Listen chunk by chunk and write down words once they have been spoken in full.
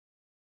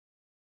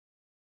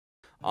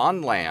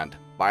On land,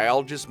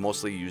 biologists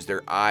mostly use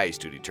their eyes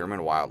to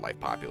determine wildlife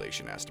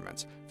population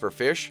estimates. For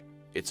fish,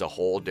 it's a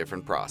whole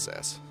different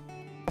process.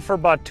 For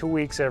about 2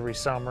 weeks every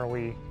summer,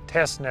 we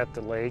test net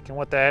the lake, and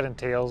what that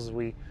entails is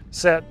we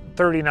set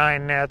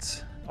 39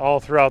 nets all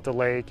throughout the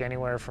lake,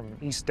 anywhere from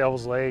East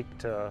Devil's Lake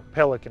to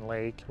Pelican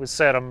Lake. We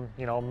set them,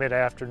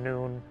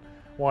 mid-afternoon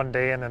one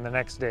day, and then the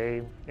next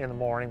day in the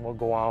morning we'll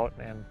go out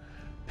and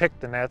pick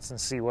the nets and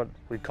see what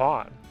we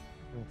caught.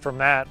 And from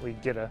that we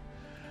get an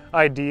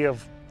idea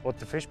of what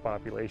the fish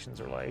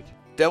populations are like.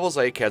 Devil's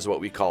Lake has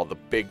what we call the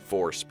big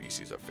four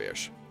species of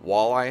fish: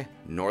 walleye,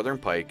 northern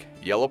pike,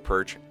 yellow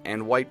perch,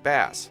 and white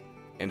bass.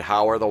 And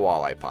how are the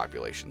walleye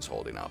populations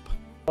holding up?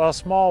 Well,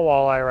 small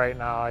walleye right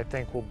now I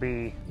think will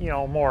be,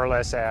 more or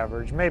less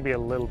average, maybe a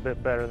little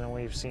bit better than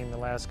we've seen the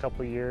last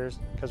couple of years,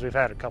 because we've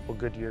had a couple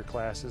good year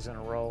classes in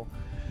a row.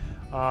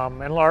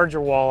 And larger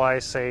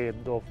walleye, say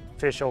they'll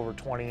fish over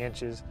 20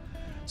 inches.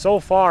 So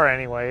far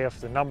anyway,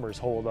 if the numbers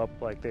hold up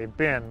like they've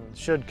been,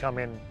 should come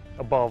in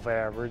above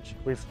average.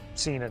 We've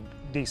seen a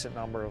decent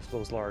number of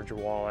those larger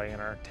walleye in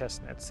our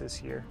test nets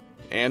this year.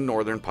 And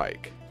northern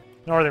pike.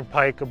 Northern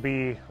pike will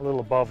be a little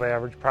above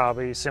average,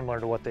 probably similar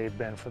to what they've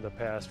been for the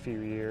past few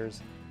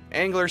years.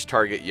 Anglers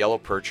target yellow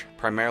perch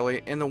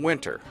primarily in the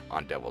winter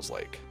on Devil's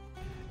Lake.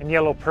 And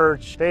yellow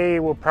perch, they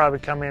will probably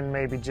come in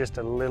maybe just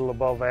a little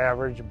above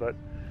average, but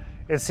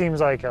it seems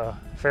like a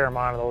fair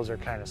amount of those are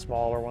kind of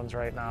smaller ones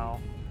right now.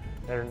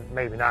 They're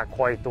maybe not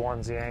quite the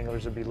ones the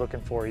anglers would be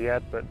looking for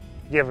yet, but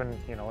given,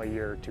 a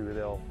year or two,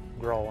 they'll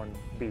grow and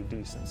be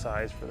decent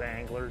size for the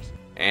anglers.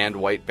 And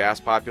white bass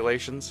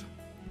populations?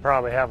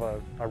 Probably have a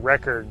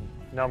record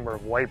number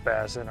of white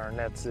bass in our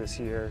nets this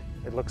year.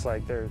 It looks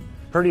like they're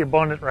pretty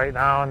abundant right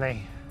now, and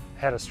they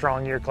had a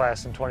strong year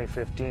class in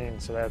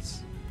 2015, so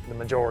that's the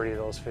majority of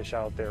those fish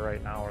out there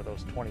right now are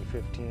those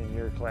 2015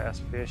 year class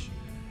fish.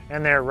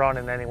 And they're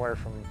running anywhere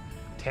from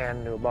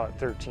 10 to about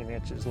 13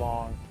 inches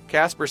long.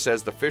 Casper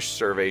says the fish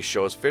survey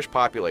shows fish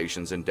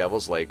populations in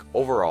Devil's Lake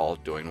overall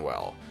doing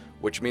well,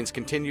 which means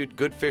continued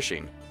good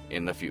fishing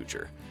in the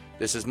future.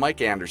 This is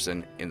Mike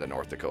Anderson in the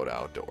North Dakota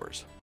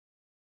Outdoors.